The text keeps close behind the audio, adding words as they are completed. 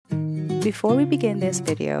Before we begin this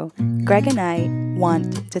video, Greg and I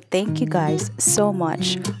want to thank you guys so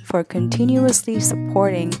much for continuously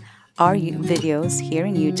supporting our videos here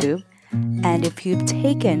in YouTube. And if you've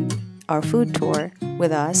taken our food tour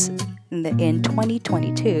with us in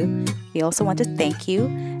 2022, we also want to thank you.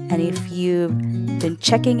 And if you've been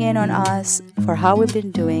checking in on us for how we've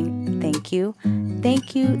been doing, thank you.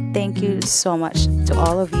 Thank you so much to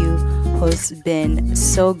all of you who's been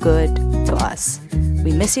so good to us.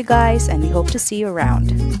 We miss you guys and we hope to see you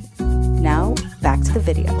around. Now, back to the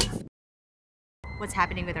video. What's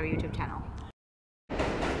happening with our YouTube channel?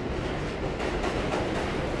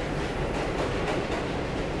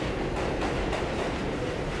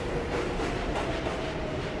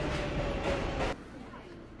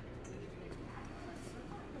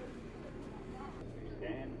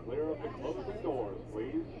 Stand clear of the closing doors,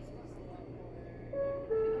 please.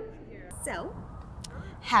 So,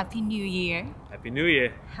 Happy New Year. Happy New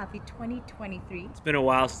Year. Happy 2023. It's been a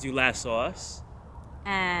while since you last saw us.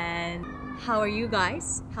 And how are you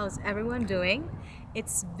guys? How's everyone doing?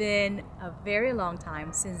 It's been a very long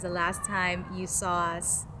time since the last time you saw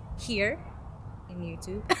us here in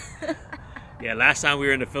YouTube. Yeah, last time we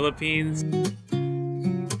were in the Philippines.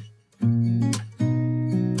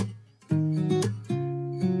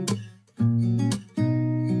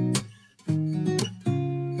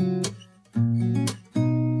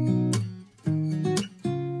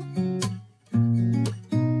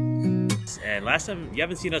 And last time, you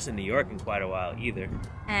haven't seen us in New York in quite a while either.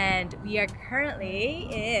 And we are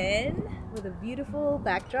currently with a beautiful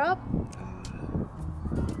backdrop,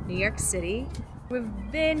 New York City. We've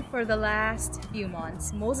been for the last few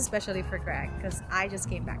months, most especially for Greg, because I just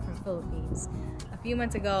came back from Philippines a few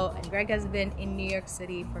months ago, and Greg has been in New York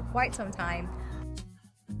City for quite some time.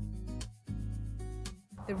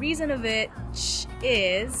 The reason of it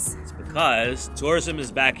is... It's because tourism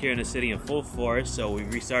is back here in the city in full force, so we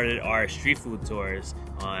restarted our street food tours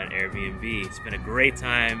on Airbnb. It's been a great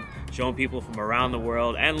time showing people from around the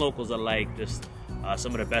world and locals alike just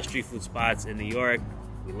some of the best street food spots in New York.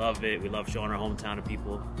 We love it. We love showing our hometown to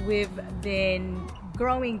people. We've been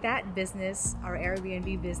growing that business, our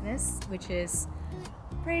Airbnb business, which is,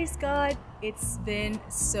 praise God, it's been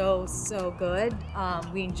so good.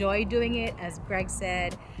 We enjoy doing it, as Greg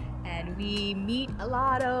said, and we meet a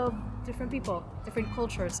lot of different people, different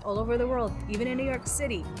cultures all over the world, even in New York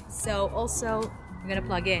City. So also, I'm gonna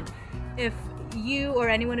plug in. If you or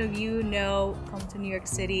any one of you know, come to New York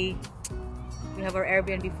City, we have our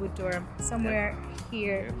Airbnb food tour somewhere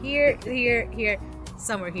here,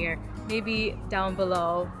 somewhere here, maybe down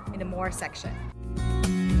below in the more section.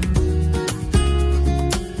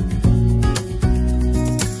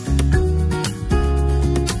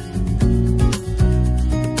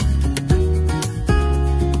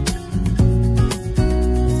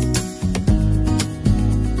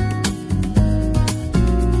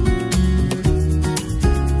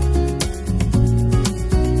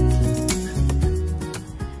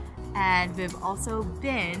 And we've also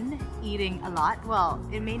been eating a lot. Well,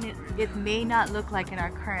 it may not look like in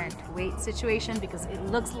our current weight situation, because it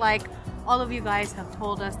looks like all of you guys have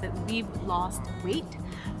told us that we've lost weight.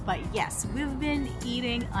 But yes, we've been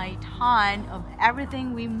eating a ton of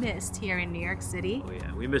everything we missed here in New York City. Oh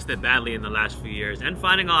yeah, we missed it badly in the last few years, and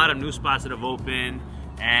finding a lot of new spots that have opened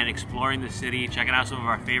and exploring the city, checking out some of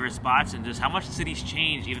our favorite spots, and just how much the city's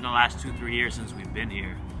changed even the last 2-3 years since we've been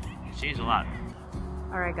here. It's changed a lot.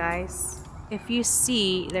 Alright guys, if you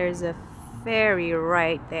see, there's a ferry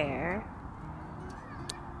right there.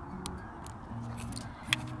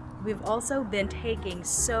 We've also been taking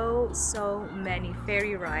so many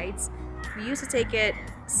ferry rides. We used to take it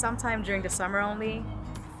sometime during the summer only,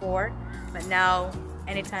 before, but now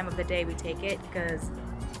any time of the day we take it because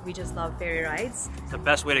we just love ferry rides. It's the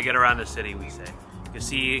best way to get around the city, we say. You can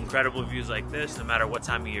see incredible views like this no matter what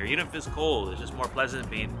time of year. Even if it's cold, it's just more pleasant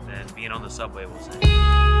than being on the subway, we'll say.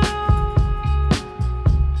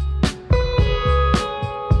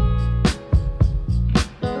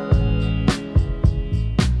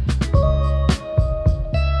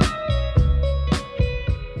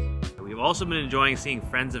 We've also been enjoying seeing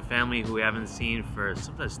friends and family who we haven't seen for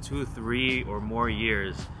sometimes 2, 3 or more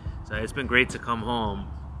years. So it's been great to come home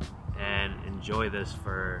and enjoy this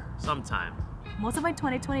for some time. Most of my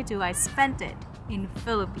 2022, I spent it in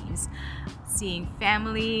Philippines, seeing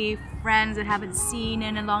family, friends that I haven't seen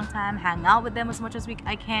in a long time, hang out with them as much as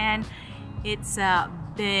I can. It's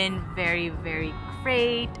been very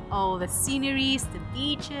great. Oh, the sceneries, the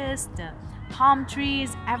beaches, the palm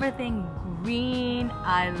trees, everything green.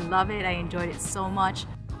 I love it. I enjoyed it so much.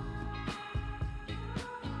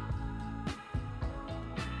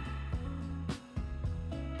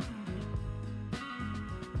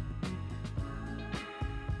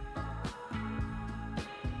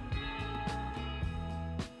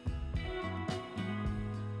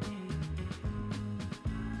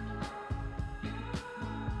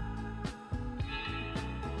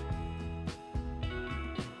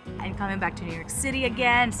 and coming back to New York City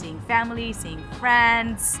again, seeing family, seeing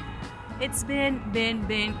friends. It's been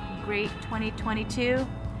great 2022,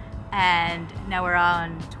 and now we're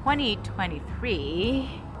on 2023.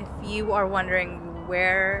 If you are wondering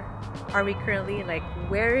where are we currently, like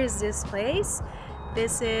where is this place?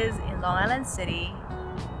 This is in Long Island City,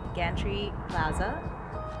 Gantry Plaza,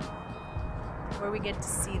 where we get to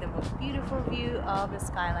see the most beautiful view of the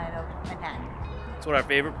skyline of Manhattan. It's one of our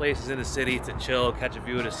favorite places in the city to chill, catch a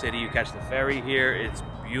view of the city. You catch the ferry here, it's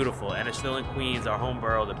beautiful, and it's still in Queens, our home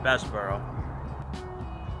borough, the best borough.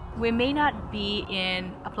 We may not be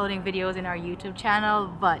uploading videos in our YouTube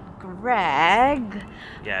channel, but Greg...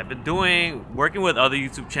 Yeah, I've been working with other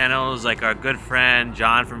YouTube channels, like our good friend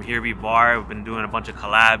John from Here Be Bar. We've been doing a bunch of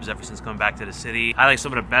collabs ever since coming back to the city. I like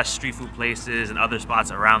some of the best street food places and other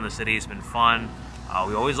spots around the city. It's been fun.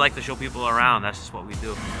 We always like to show people around. That's just what we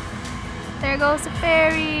do. There goes the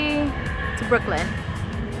ferry to Brooklyn.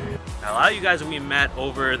 Now, a lot of you guys that we met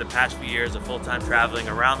over the past few years of full-time traveling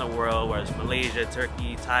around the world, whether it's Malaysia,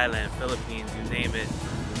 Turkey, Thailand, Philippines, you name it.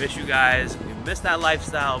 We miss you guys. We miss that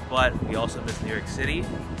lifestyle, but we also miss New York City.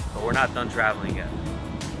 But we're not done traveling yet.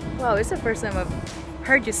 Wow, it's the first time I've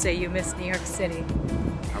heard you say you miss New York City.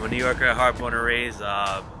 I'm a New Yorker at heart, born and raised.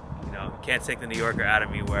 You know, can't take the New Yorker out of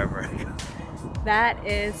me wherever I go. That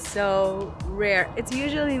is so rare. It's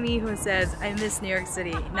usually me who says I miss New York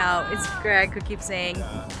City. Now it's Greg who keeps saying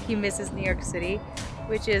he misses New York City,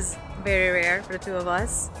 which is very rare for the two of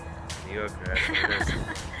us. New Yorker, that's what it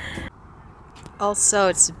is. Also,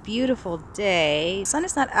 it's a beautiful day. The sun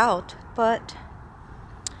is not out, but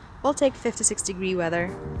we'll take 56-degree weather.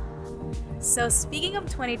 So speaking of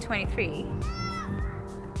 2023,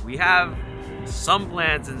 we have some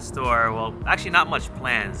plans in store. Well, actually not much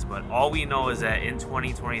plans, but all we know is that in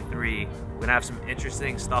 2023 we're gonna have some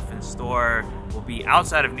interesting stuff in store. We'll be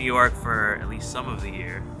outside of New York for at least some of the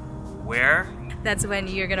year. Where? That's when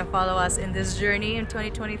you're gonna follow us in this journey in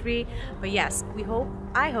 2023. But yes, we hope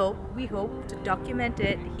to document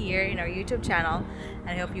it here in our YouTube channel, and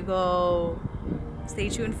I hope you go stay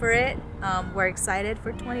tuned for it. We're excited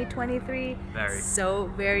for 2023.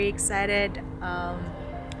 Very excited.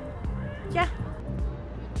 Yeah.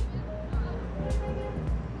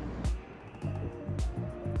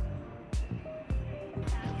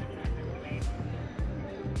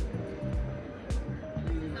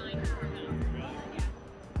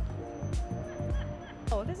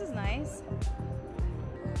 Oh, this is nice.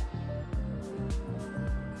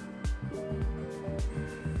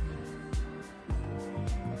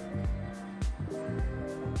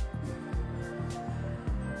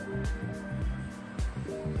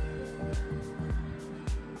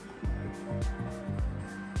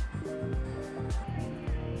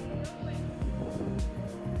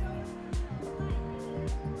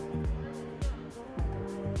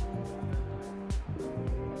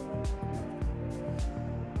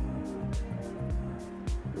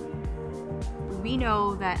 We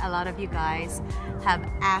know that a lot of you guys have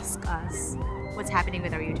asked us what's happening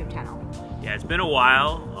with our YouTube channel. Yeah, it's been a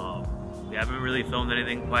while. We haven't really filmed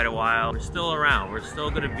anything in quite a while. We're still around. We're still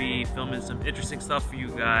going to be filming some interesting stuff for you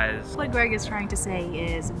guys. What Greg is trying to say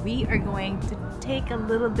is we are going to take a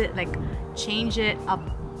little bit, like change it up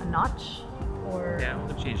a notch, or yeah,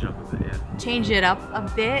 we'll change it up a bit. Yeah, change it up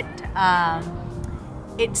a bit.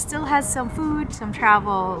 It still has some food, some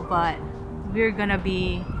travel, but we're gonna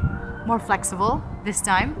be more flexible this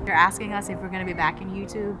time. They're asking us if we're gonna be back in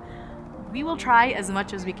YouTube. We will try as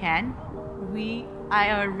much as we can.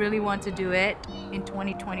 I really want to do it in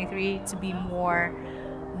 2023 to be more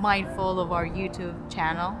mindful of our YouTube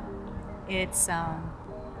channel. It's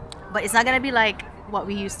but it's not gonna be like what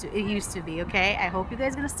it used to be. Okay, I hope you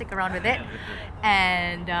guys are gonna stick around with it,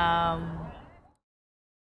 and